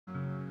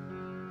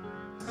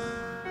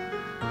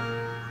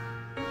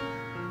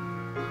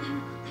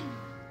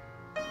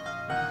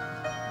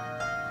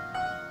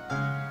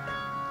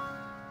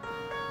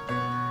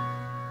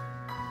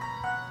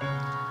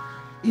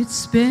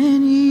It's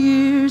been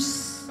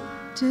years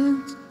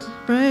to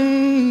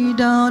pray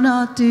down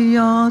at the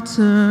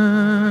altar,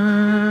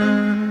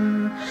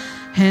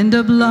 and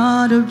the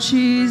blood of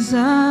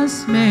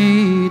Jesus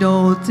made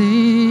all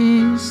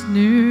things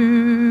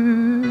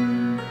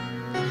new.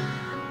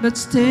 But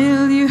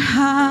still you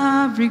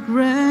have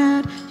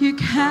regret you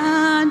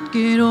can't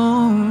get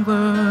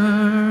over,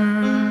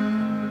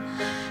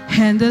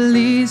 and the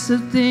list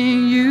of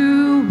things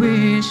you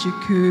wish you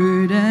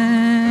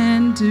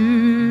couldn't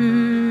do.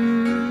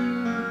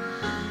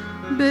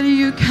 But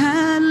you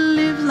can't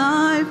live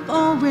life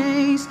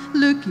always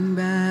looking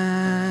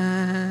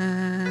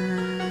back,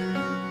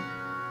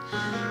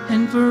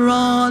 and for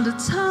all the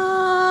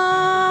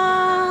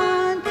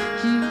time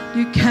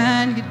you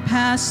can't get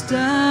past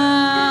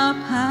the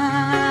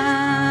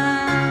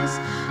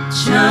past.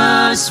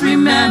 Just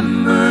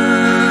remember,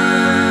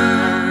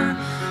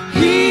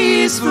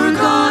 He's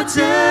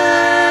forgotten,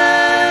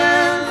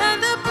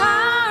 and the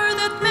power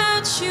that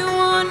met you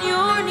on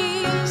your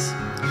knees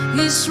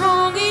is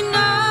strong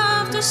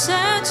enough to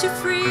set you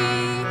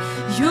free.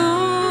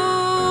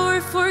 You're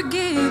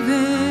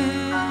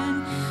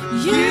forgiven,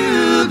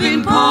 you've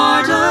been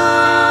pardoned.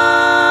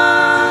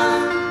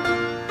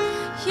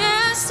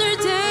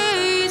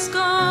 Yesterday is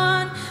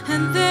gone,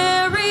 and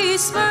there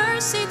is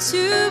mercy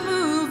to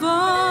move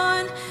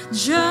on.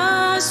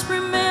 Just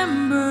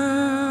remember,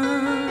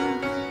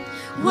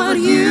 what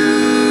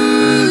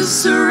you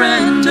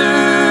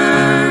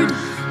surrendered,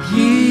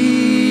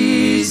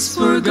 He's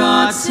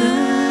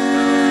forgotten.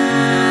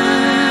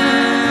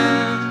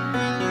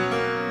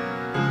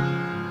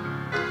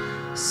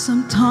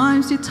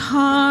 Sometimes it's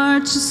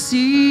hard to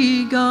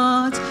see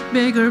God's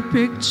bigger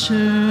picture,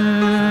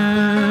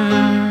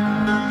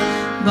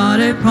 but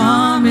I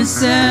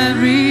promise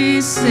every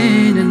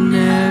sin and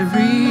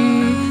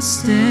every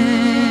step,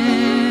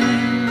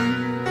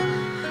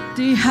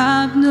 they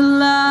have no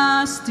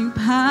lasting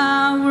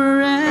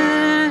power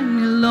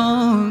any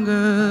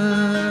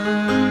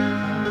longer,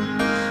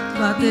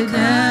 but they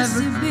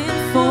never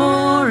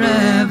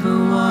forever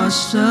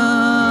washed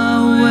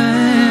away.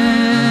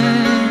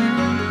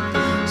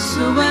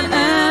 So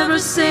whenever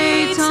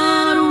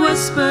Satan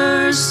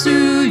whispers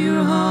to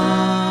your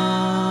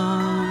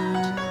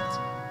heart,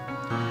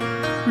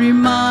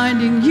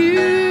 reminding you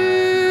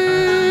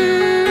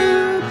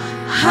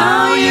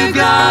how you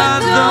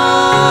got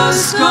those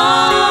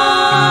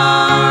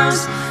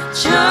scars,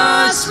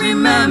 just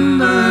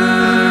remember,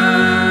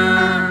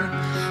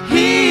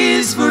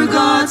 He's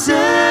forgotten,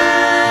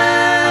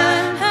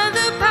 and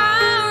the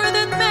power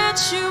that met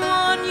you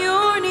on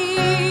your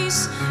knees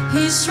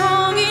is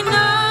strong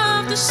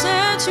enough to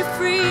set you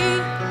free.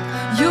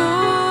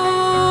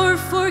 You're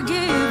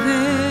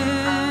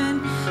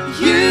forgiven,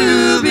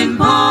 you've been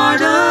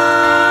pardoned.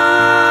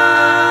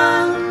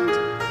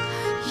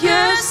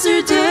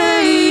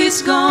 Yesterday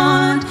is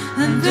gone,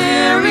 and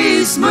there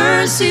is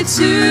mercy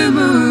to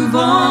move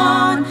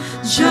on.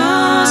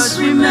 Just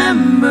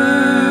remember,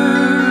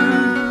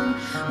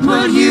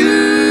 what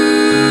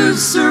you've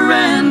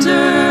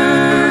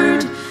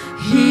surrendered,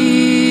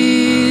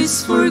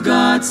 He's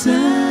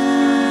forgotten.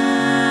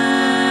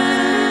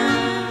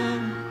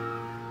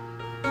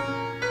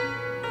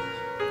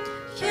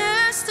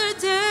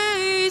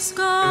 Yesterday is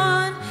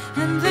gone,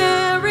 and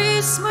there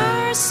is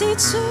mercy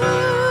to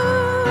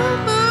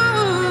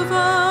move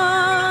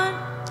on.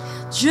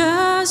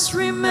 Just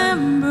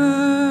remember,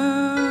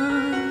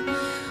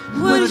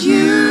 what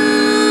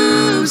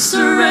you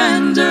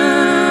surrender,